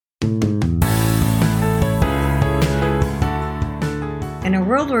In a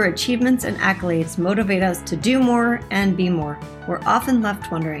world where achievements and accolades motivate us to do more and be more, we're often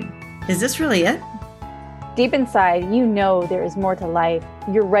left wondering, is this really it? Deep inside, you know there is more to life.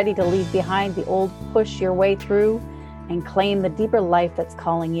 You're ready to leave behind the old, push your way through, and claim the deeper life that's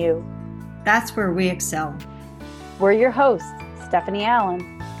calling you. That's where we excel. We're your hosts, Stephanie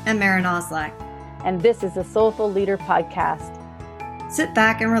Allen and Maren Oslak. And this is the Soulful Leader Podcast. Sit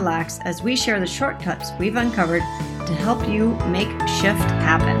back and relax as we share the shortcuts we've uncovered to help you make shift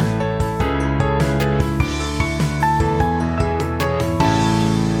happen.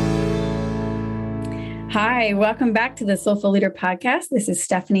 Hi, welcome back to the Soulful Leader Podcast. This is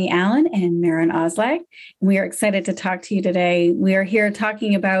Stephanie Allen and Maren Oslak. We are excited to talk to you today. We are here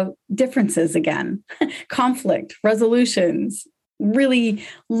talking about differences again, conflict, resolutions, really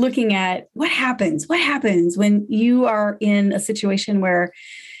looking at what happens when you are in a situation where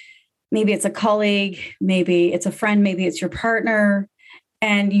maybe it's a colleague, maybe it's a friend, maybe it's your partner,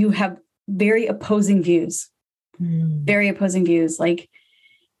 and you have very opposing views, and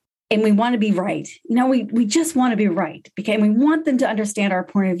we want to be right. We just want to be right, okay? And we want them to understand our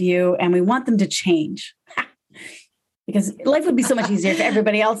point of view, and we want them to change because life would be so much easier if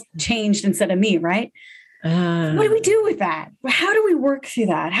everybody else changed instead of me, right? What do we do with that? How do we work through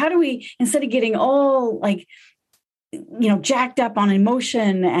that? How do we, instead of getting all jacked up on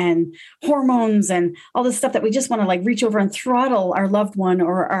emotion and hormones and all this stuff that we just want to reach over and throttle our loved one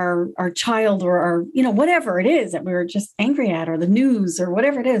or our child or our, whatever it is that we're just angry at, or the news or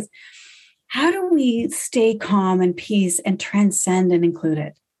whatever it is. How do we stay calm and peace and transcend and include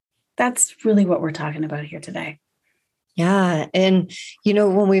it? That's really what we're talking about here today. Yeah. And,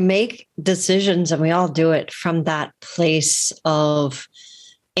 when we make decisions, and we all do it from that place of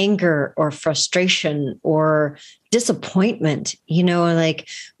anger or frustration or disappointment, when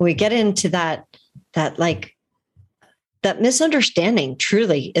we get into that misunderstanding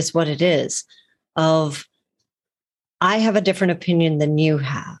truly is what it is of, I have a different opinion than you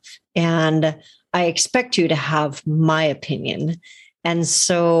have, and I expect you to have my opinion. And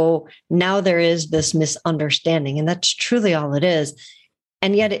so now there is this misunderstanding, and that's truly all it is.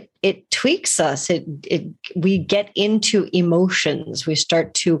 And yet it tweaks us. We get into emotions. We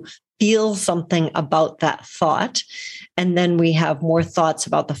start to feel something about that thought. And then we have more thoughts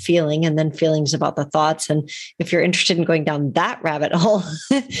about the feeling, and then feelings about the thoughts. And if you're interested in going down that rabbit hole,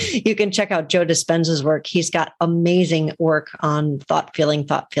 you can check out Joe Dispenza's work. He's got amazing work on thought, feeling,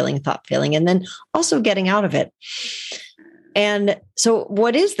 and then also getting out of it. And so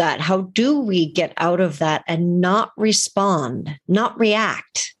what is that? How do we get out of that and not respond, not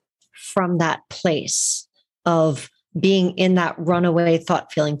react from that place of being in that runaway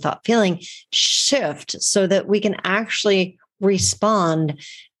thought, feeling shift, so that we can actually respond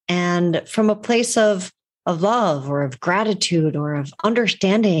and from a place of love or of gratitude or of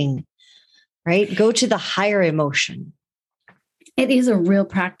understanding, right? Go to the higher emotion. It is a real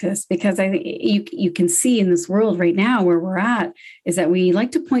practice, because I think you can see in this world right now where we're at is that we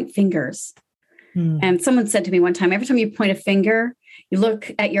like to point fingers. And someone said to me one time, every time you point a finger, you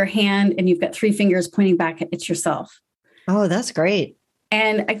look at your hand and you've got 3 fingers pointing back at yourself. Oh, that's great.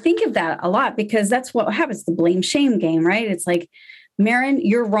 And I think of that a lot because that's what happens, the blame shame game, right? It's like, Maren,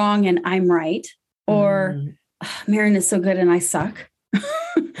 you're wrong and I'm right. Or Maren is so good and I suck.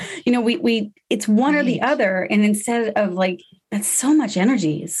 It's one or the other. And instead of that's so much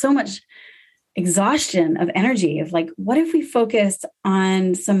energy, so much exhaustion of energy of what if we focused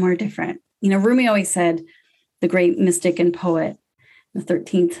on somewhere different? Rumi always said, the great mystic and poet, the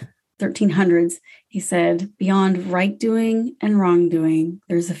 1300s, he said, beyond right doing and wrongdoing,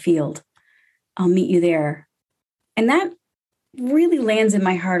 there's a field. I'll meet you there. And that really lands in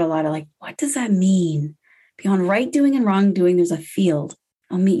my heart a lot of what does that mean? Beyond right doing and wrongdoing, there's a field.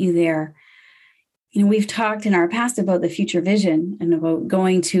 I'll meet you there. We've talked in our past about the future vision and about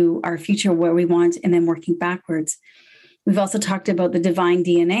going to our future where we want and then working backwards. We've also talked about the divine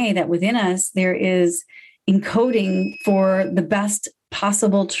DNA that within us, there is encoding for the best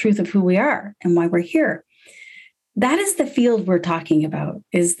possible truth of who we are and why we're here. That is the field we're talking about,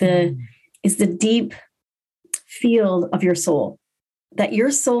 is the deep field of your soul, that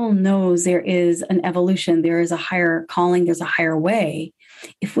your soul knows there is an evolution, there is a higher calling, there's a higher way.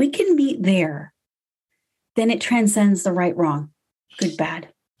 If we can meet there, then it transcends the right, wrong, good, bad.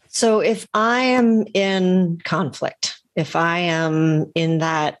 So if I am in conflict, if I am in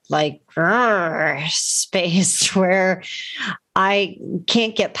that space where I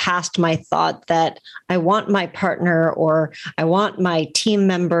can't get past my thought that I want my partner or I want my team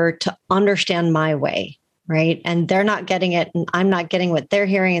member to understand my way, right? And they're not getting it, and I'm not getting what they're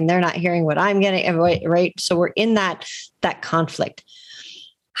hearing, and they're not hearing what I'm getting, right? So we're in that conflict.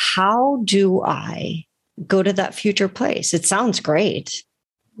 How do I go to that future place? It sounds great,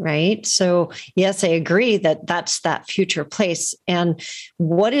 right? So yes, I agree that that's that future place. And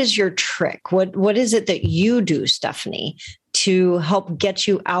what is your trick? What is it that you do, Stephanie, to help get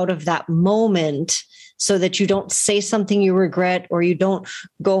you out of that moment so that you don't say something you regret, or you don't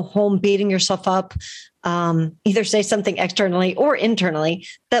go home beating yourself up, either say something externally or internally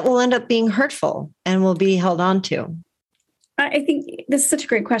that will end up being hurtful and will be held on to? I think this is such a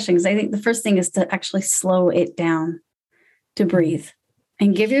great question, because I think the first thing is to actually slow it down, to breathe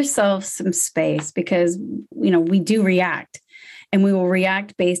and give yourself some space, because, we do react, and we will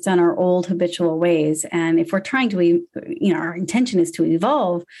react based on our old habitual ways. And if we're trying to, our intention is to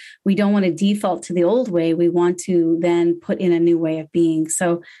evolve, we don't want to default to the old way. We want to then put in a new way of being.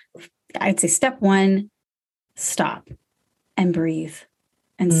 So I'd say step one, stop and breathe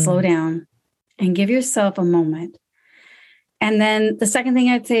and slow down and give yourself a moment. And then the second thing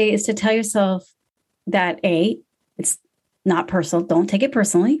I'd say is to tell yourself that it's not personal. Don't take it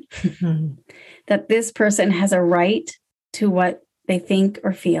personally. That this person has a right to what they think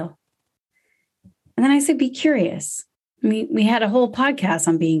or feel. And then I say, be curious. We had a whole podcast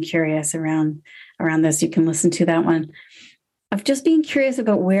on being curious around this. You can listen to that one, of just being curious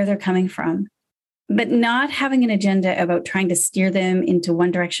about where they're coming from, but not having an agenda about trying to steer them into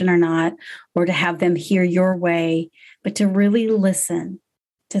one direction or not, or to have them hear your way, but to really listen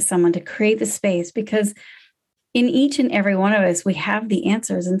to someone, to create the space, because in each and every one of us, we have the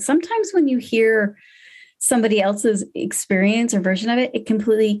answers. And sometimes when you hear somebody else's experience or version of it, it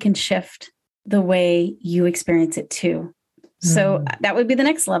completely can shift the way you experience it too. So that would be the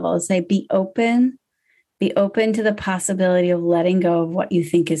next level, is say, be open to the possibility of letting go of what you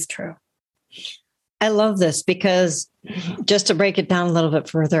think is true. I love this, because just to break it down a little bit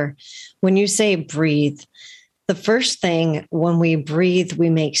further, when you say breathe, the first thing, when we breathe, we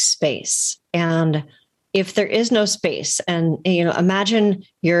make space. And if there is no space, and imagine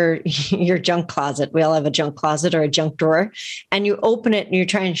your junk closet. We all have a junk closet or a junk drawer, and you open it and you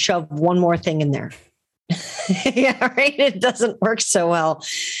try and shove one more thing in there. Yeah, right. It doesn't work so well.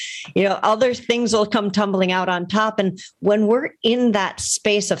 Other things will come tumbling out on top. And when we're in that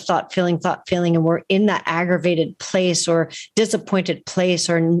space of thought, feeling, and we're in that aggravated place or disappointed place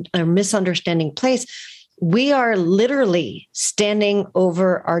or misunderstanding place, we are literally standing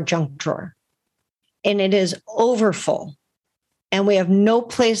over our junk drawer, and it is overfull, and we have no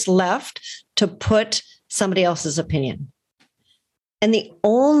place left to put somebody else's opinion. And the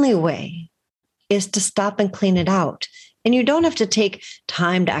only way is to stop and clean it out. And you don't have to take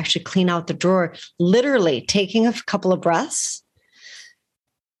time to actually clean out the drawer. Literally taking a couple of breaths,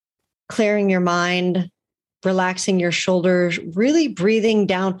 clearing your mind, relaxing your shoulders, really breathing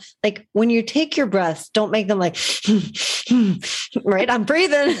down. Like when you take your breaths, don't make them like, right? I'm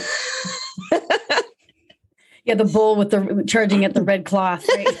breathing. Yeah, the bull with the charging at the red cloth,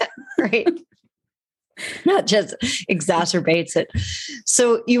 right? Right. Not just exacerbates it.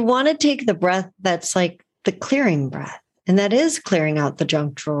 So you want to take the breath that's like the clearing breath. And that is clearing out the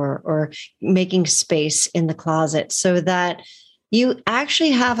junk drawer or making space in the closet so that you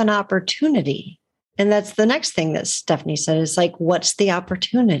actually have an opportunity. And that's the next thing that Stephanie said, is like, what's the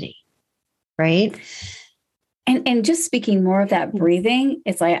opportunity? Right. And just speaking more of that breathing,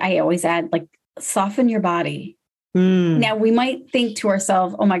 it's like, I always add, like, soften your body. Now we might think to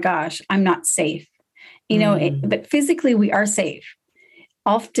ourselves, oh my gosh, I'm not safe. But physically we are safe.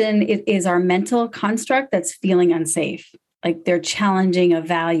 Often it is our mental construct that's feeling unsafe. Like they're challenging a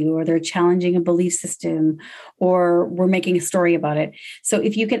value, or they're challenging a belief system, or we're making a story about it. So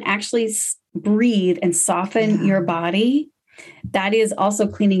if you can actually breathe and soften your body, that is also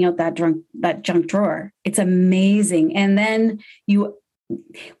cleaning out that junk drawer. It's amazing. And then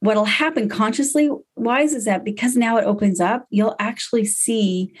what'll happen consciously wise is that because now it opens up, you'll actually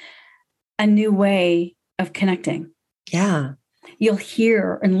see a new way of connecting. Yeah. You'll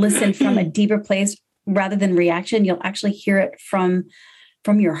hear and listen from a deeper place rather than reaction. You'll actually hear it from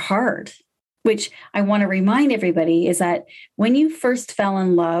your heart, which I want to remind everybody is that when you first fell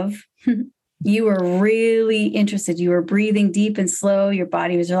in love, you were really interested. You were breathing deep and slow. Your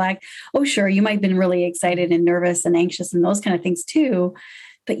body was relaxed. Oh, sure. You might have been really excited and nervous and anxious and those kind of things too.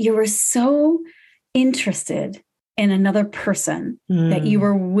 But you were so interested in another person that you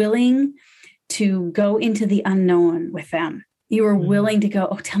were willing to go into the unknown with them. You were willing to go,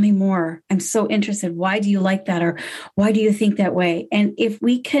 oh, tell me more. I'm so interested. Why do you like that? Or why do you think that way? And if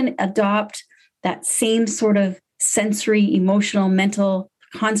we can adopt that same sort of sensory, emotional, mental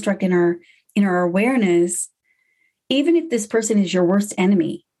construct in in our awareness, even if this person is your worst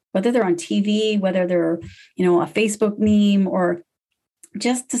enemy, whether they're on TV, whether they're, a Facebook meme, or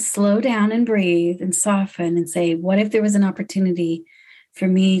just to slow down and breathe and soften and say, what if there was an opportunity for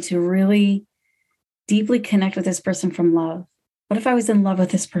me to really deeply connect with this person from love? What if I was in love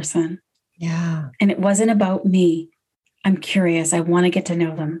with this person? Yeah. And it wasn't about me. I'm curious. I want to get to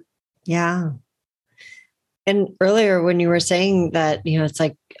know them. Yeah. And earlier when you were saying that, it's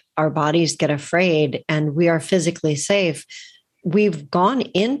like our bodies get afraid and we are physically safe, we've gone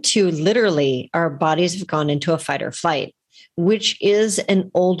into literally, our bodies have gone into a fight or flight, which is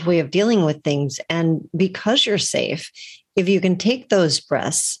an old way of dealing with things. And because you're safe, if you can take those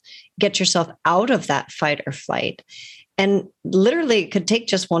breaths, get yourself out of that fight or flight, and literally it could take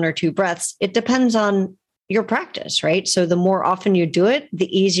just 1 or 2 breaths. It depends on your practice, right? So the more often you do it, the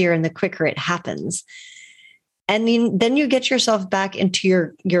easier and the quicker it happens. And then you get yourself back into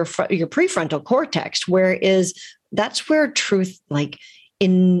your prefrontal cortex, that's where truth, like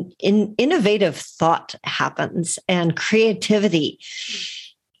in innovative thought happens, and creativity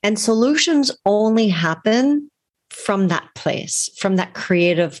and solutions only happen from that place, from that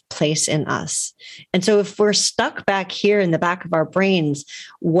creative place in us. And so if we're stuck back here in the back of our brains,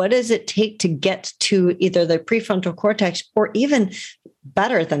 what does it take to get to either the prefrontal cortex, or even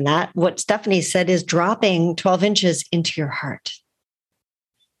better than that, what Stephanie said is dropping 12 inches into your heart?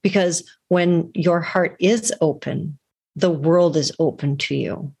 Because when your heart is open, the world is open to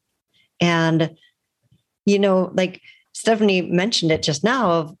you. And, like Stephanie mentioned it just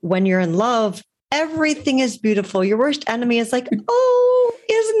now, of when you're in love, everything is beautiful. Your worst enemy is like, oh,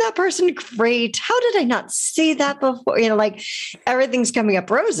 isn't that person great? How did I not see that before? Like everything's coming up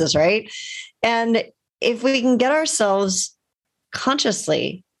roses, right? And if we can get ourselves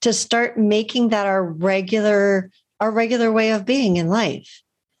consciously to start making that our regular way of being in life.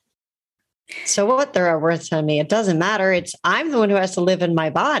 So what they're our worst enemy, it doesn't matter. I'm the one who has to live in my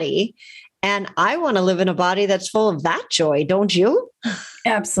body, and I want to live in a body that's full of that joy. Don't you?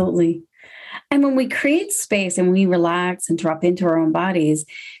 Absolutely. And when we create space and we relax and drop into our own bodies,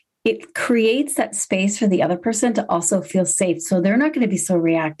 it creates that space for the other person to also feel safe. So they're not going to be so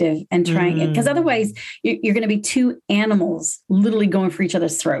reactive and trying it, because otherwise you're going to be two animals literally going for each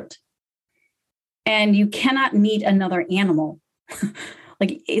other's throat. And you cannot meet another animal.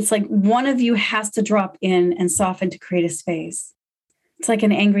 It's like one of you has to drop in and soften to create a space. It's like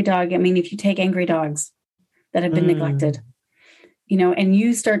an angry dog. I mean, if you take angry dogs that have been neglected, and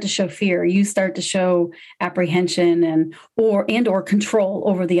you start to show fear, you start to show apprehension and or control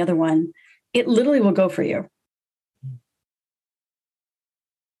over the other one, it literally will go for you.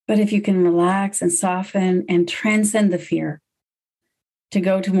 But if you can relax and soften and transcend the fear to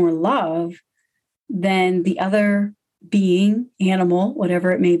go to more love, then the other being, animal,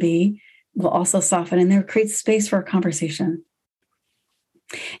 whatever it may be, will also soften, and there creates space for a conversation.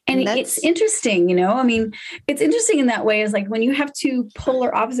 And it's interesting, it's interesting in that way, is like when you have two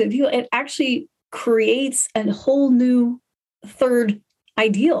polar opposite people, it actually creates a whole new third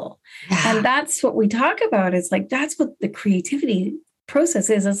ideal. Yeah. And that's what we talk about. It's like, that's what the creativity process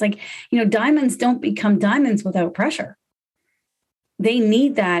is. It's like, diamonds don't become diamonds without pressure. They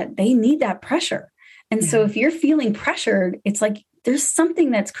need that pressure. And so if you're feeling pressured, it's like, there's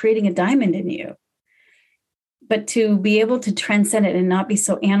something that's creating a diamond in you. But to be able to transcend it and not be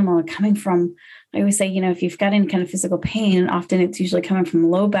so animal and coming from, I always say, if you've got any kind of physical pain, often it's usually coming from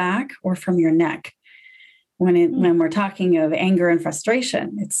low back or from your neck. When we're talking of anger and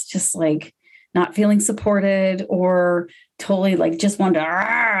frustration, it's just like not feeling supported, or totally like just want to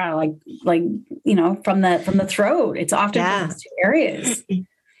from the throat. It's often from those two areas.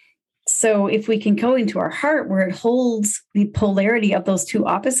 So if we can go into our heart where it holds the polarity of those two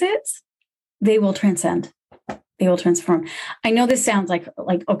opposites, they will transcend. They will transform. I know this sounds like,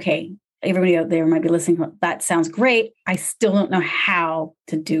 okay, everybody out there might be listening. That sounds great. I still don't know how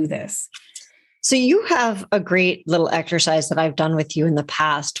to do this. So you have a great little exercise that I've done with you in the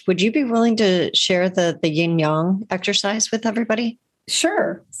past. Would you be willing to share the yin yang exercise with everybody?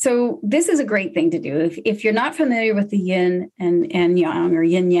 Sure. So this is a great thing to do. If you're not familiar with the yin and yang, or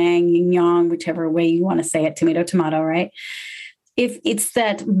yin yang, yin yang, whichever way you want to say it, tomato, tomato, right? If it's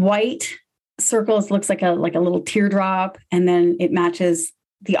that white circles, looks like a little teardrop, and then it matches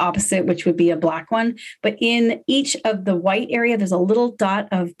the opposite, which would be a black one. But in each of the white area, there's a little dot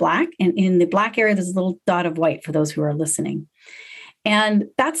of black, and in the black area, there's a little dot of white for those who are listening. And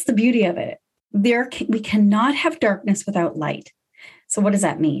that's the beauty of it. We cannot have darkness without light. So what does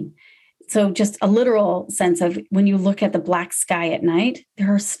that mean? So just a literal sense of when you look at the black sky at night,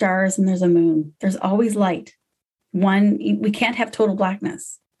 there are stars and there's a moon. There's always light. We can't have total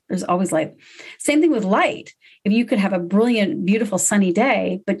blackness. There's always light. Same thing with light. If you could have a brilliant, beautiful, sunny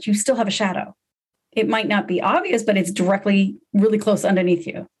day, but you still have a shadow, it might not be obvious, but it's directly really close underneath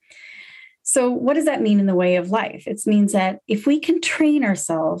you. So what does that mean in the way of life? It means that if we can train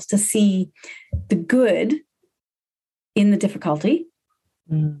ourselves to see the good in the difficulty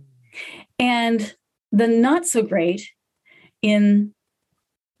and the not so great in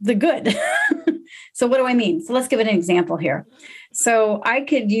the good. So what do I mean? So let's give it an example here. So I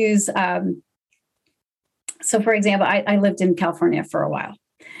could use, so for example, I lived in California for a while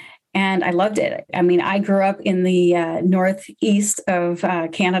and I loved it. I mean, I grew up in the northeast of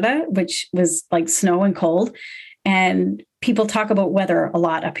Canada, which was like snow and cold. And people talk about weather a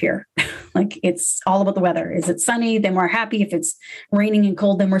lot up here. Like it's all about the weather. Is it sunny? Then we're happy. If it's raining and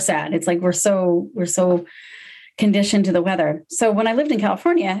cold, then we're sad. It's like we're so conditioned to the weather. So when I lived in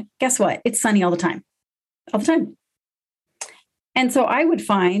California, guess what? It's sunny all the time. And so I would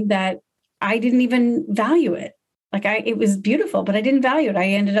find that I didn't even value it. Like it was beautiful, but I didn't value it. I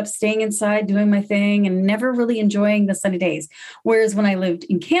ended up staying inside, doing my thing and never really enjoying the sunny days. Whereas when I lived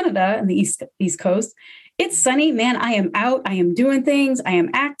in Canada and the East Coast, it's sunny, man. I am out. I am doing things. I am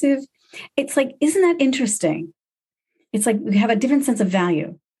active. It's like, isn't that interesting? It's like we have a different sense of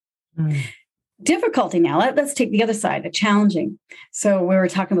value. Difficulty now. Let's take the other side, the challenging. So we were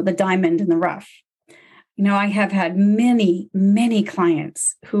talking about the diamond in the rough. You know, I have had many, many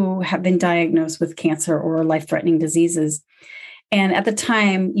clients who have been diagnosed with cancer or life-threatening diseases. And at the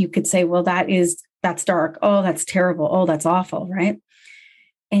time you could say, well, that's dark. Oh, that's terrible. Oh, that's awful. Right.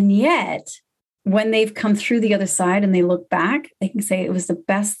 And yet when they've come through the other side and they look back, they can say it was the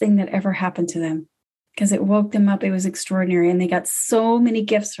best thing that ever happened to them because it woke them up. It was extraordinary. And they got so many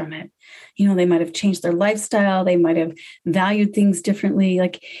gifts from it. You know, they might have changed their lifestyle. They might have valued things differently.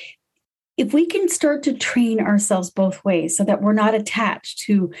 Like if we can start to train ourselves both ways so that we're not attached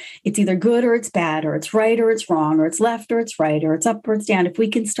to it's either good or it's bad, or it's right or it's wrong, or it's left or it's right, or it's up or it's down. If we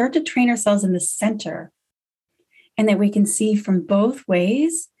can start to train ourselves in the center and that we can see from both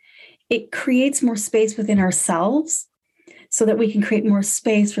ways, it creates more space within ourselves so that we can create more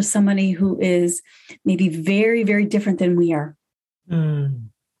space for somebody who is maybe very, very different than we are.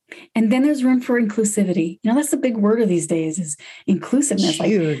 And then there's room for inclusivity. You know, that's the big word of these days is inclusiveness. It's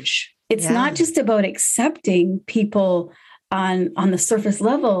huge. It's not just about accepting people on the surface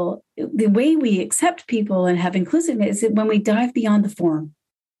level. The way we accept people and have inclusiveness is when we dive beyond the form,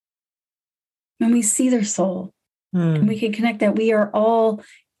 when we see their soul, and we can connect that we are all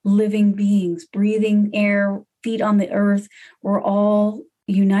living beings, breathing air, feet on the earth. We're all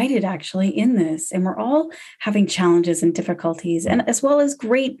united actually in this, and we're all having challenges and difficulties, and as well as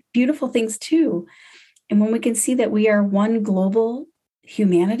great, beautiful things too. And when we can see that we are one global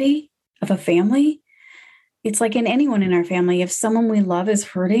humanity of a family, it's like in anyone in our family, if someone we love is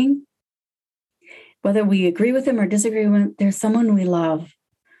hurting, whether we agree with them or disagree with them, there's someone we love,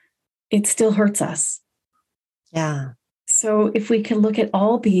 it still hurts us. Yeah. So if we can look at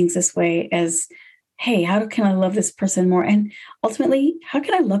all beings this way as, hey, how can I love this person more? And ultimately, how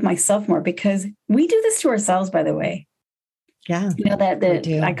can I love myself more? Because we do this to ourselves, by the way. Yeah. You know,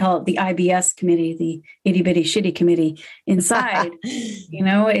 I call it the IBS committee, the itty bitty shitty committee inside. You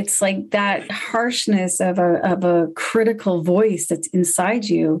know, it's like that harshness of a critical voice that's inside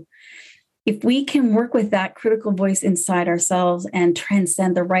you. If we can work with that critical voice inside ourselves and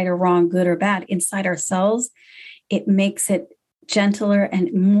transcend the right or wrong, good or bad inside ourselves, it makes it gentler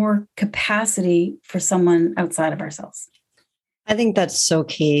and more capacity for someone outside of ourselves. I think that's so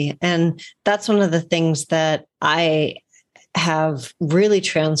key. And that's one of the things that I have really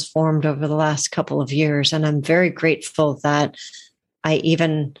transformed over the last couple of years. And I'm very grateful that I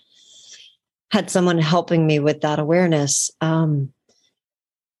even had someone helping me with that awareness.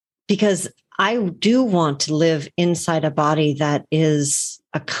 Because I do want to live inside a body that is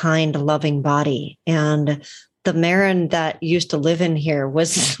a kind, loving body. And the Maren that used to live in here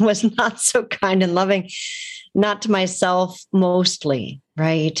was not so kind and loving, not to myself mostly,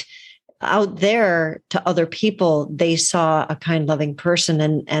 right? Out there to other people, they saw a kind, loving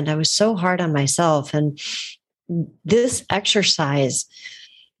person. And I was so hard on myself. And this exercise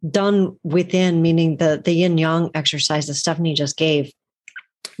done within, meaning the yin yang exercise that Stephanie just gave,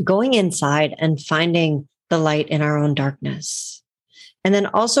 going inside and finding the light in our own darkness. And then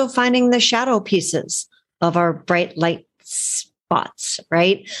also finding the shadow pieces of our bright light spots,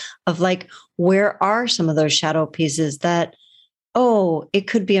 right? Of like, where are some of those shadow pieces that, oh, it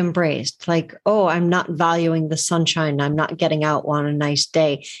could be embraced. Like, oh, I'm not valuing the sunshine. I'm not getting out on a nice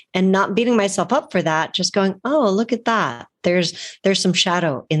day and not beating myself up for that. Just going, oh, look at that. There's some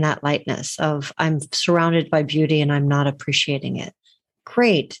shadow in that lightness of I'm surrounded by beauty and I'm not appreciating it.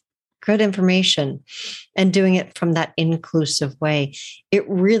 Great. good information, and doing it from that inclusive way, it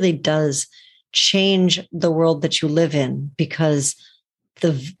really does change the world that you live in, because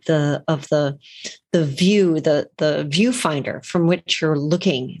the viewfinder from which you're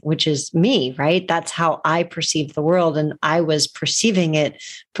looking, which is me, right? That's how I perceive the world. And I was perceiving it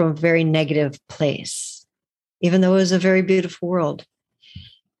from a very negative place, even though it was a very beautiful world.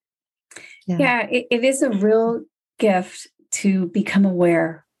 Yeah, it is a real gift to become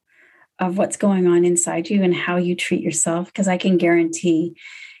aware of what's going on inside you and how you treat yourself. Because I can guarantee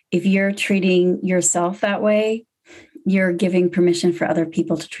if you're treating yourself that way, you're giving permission for other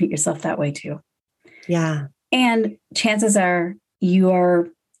people to treat yourself that way too. Yeah. And chances are you are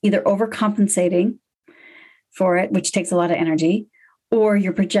either overcompensating for it, which takes a lot of energy, or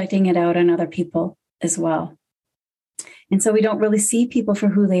you're projecting it out on other people as well. And so we don't really see people for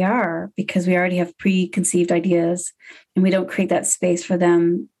who they are because we already have preconceived ideas, and we don't create that space for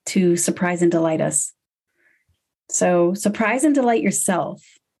them to surprise and delight us. So surprise and delight yourself,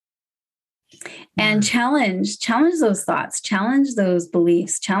 and challenge those thoughts, challenge those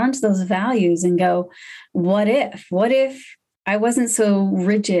beliefs, challenge those values, and go, what if I wasn't so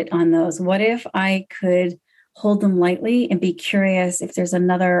rigid on those? What if I could hold them lightly and be curious if there's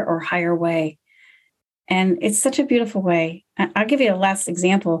another or higher way? And it's such a beautiful way. I'll give you a last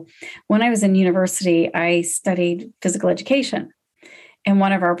example. When I was in university, I studied physical education. And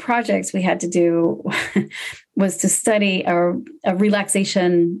one of our projects we had to do was to study a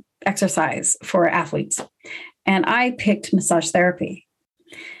relaxation exercise for athletes. And I picked massage therapy.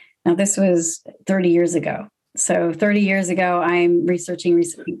 Now, this was 30 years ago. So 30 years ago, I'm researching,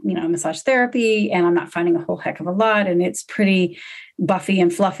 massage therapy, and I'm not finding a whole heck of a lot. And it's pretty buffy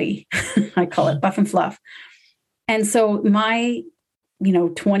and fluffy. I call it buff and fluff. And so my,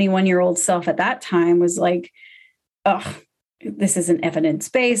 21-year-old self at that time was like, oh, this isn't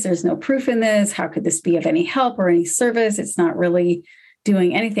evidence-based. There's no proof in this. How could this be of any help or any service? It's not really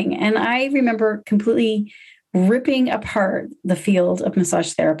doing anything. And I remember completely ripping apart the field of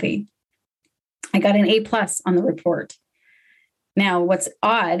massage therapy. I got an A+ on the report. Now, what's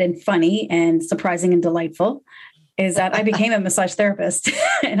odd and funny and surprising and delightful is that I became a massage therapist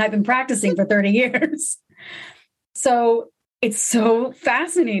and I've been practicing for 30 years. So it's so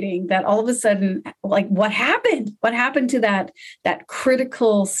fascinating that all of a sudden, like, what happened? What happened to that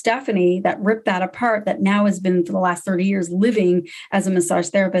critical Stephanie that ripped that apart, that now has been for the last 30 years living as a massage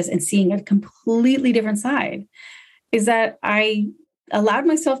therapist and seeing a completely different side? Is that I allowed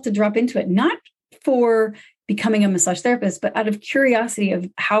myself to drop into it, not for becoming a massage therapist, but out of curiosity of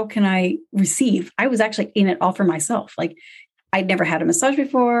how can I receive? I was actually in it all for myself. Like, I'd never had a massage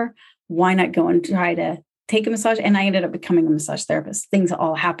before. Why not go and try to take a massage? And I ended up becoming a massage therapist. Things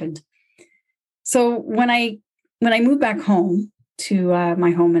all happened. So when I moved back home to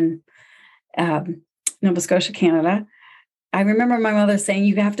my home in Nova Scotia, Canada, I remember my mother saying,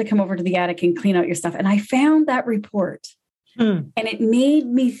 you have to come over to the attic and clean out your stuff. And I found that report. And it made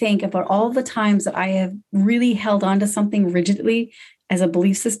me think about all the times that I have really held on to something rigidly as a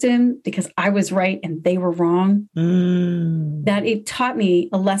belief system because I was right and they were wrong. That it taught me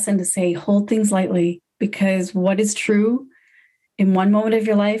a lesson to say, hold things lightly, because what is true in one moment of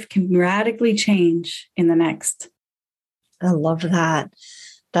your life can radically change in the next. I love that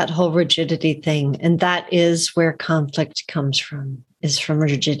whole rigidity thing. And that is where conflict comes from, is from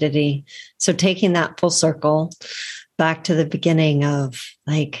rigidity. So taking that full circle back to the beginning of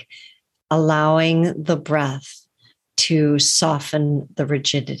like allowing the breath to soften the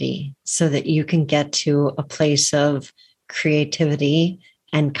rigidity so that you can get to a place of creativity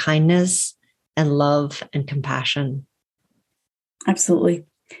and kindness and love and compassion. Absolutely.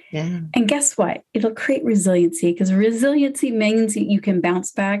 Yeah. And guess what? It'll create resiliency, because resiliency means that you can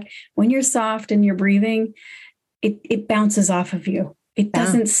bounce back. When you're soft and you're breathing, it bounces off of you. It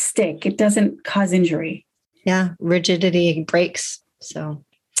doesn't stick. It doesn't cause injury. Yeah. Rigidity breaks. So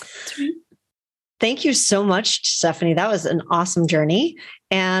thank you so much, Stephanie. That was an awesome journey.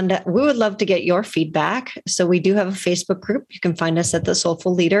 And we would love to get your feedback. So we do have a Facebook group. You can find us at The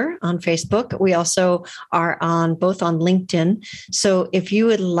Soulful Leader on Facebook. We also are both on LinkedIn. So if you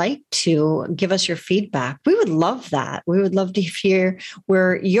would like to give us your feedback, we would love that. We would love to hear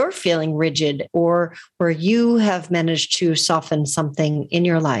where you're feeling rigid or where you have managed to soften something in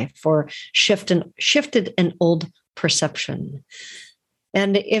your life or shifted an old perception.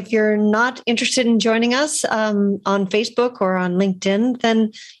 And if you're not interested in joining us on Facebook or on LinkedIn,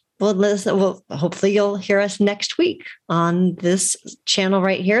 then hopefully you'll hear us next week on this channel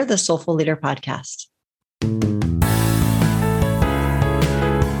right here, the Soulful Leader Podcast.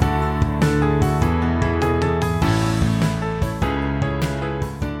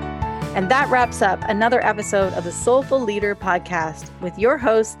 that wraps up another episode of the Soulful Leader podcast with your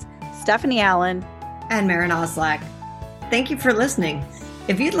hosts, Stephanie Allen and Maren Oslac. Thank you for listening.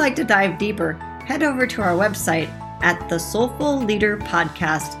 If you'd like to dive deeper, head over to our website at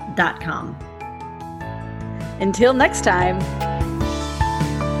thesoulfulleaderpodcast.com. Until next time.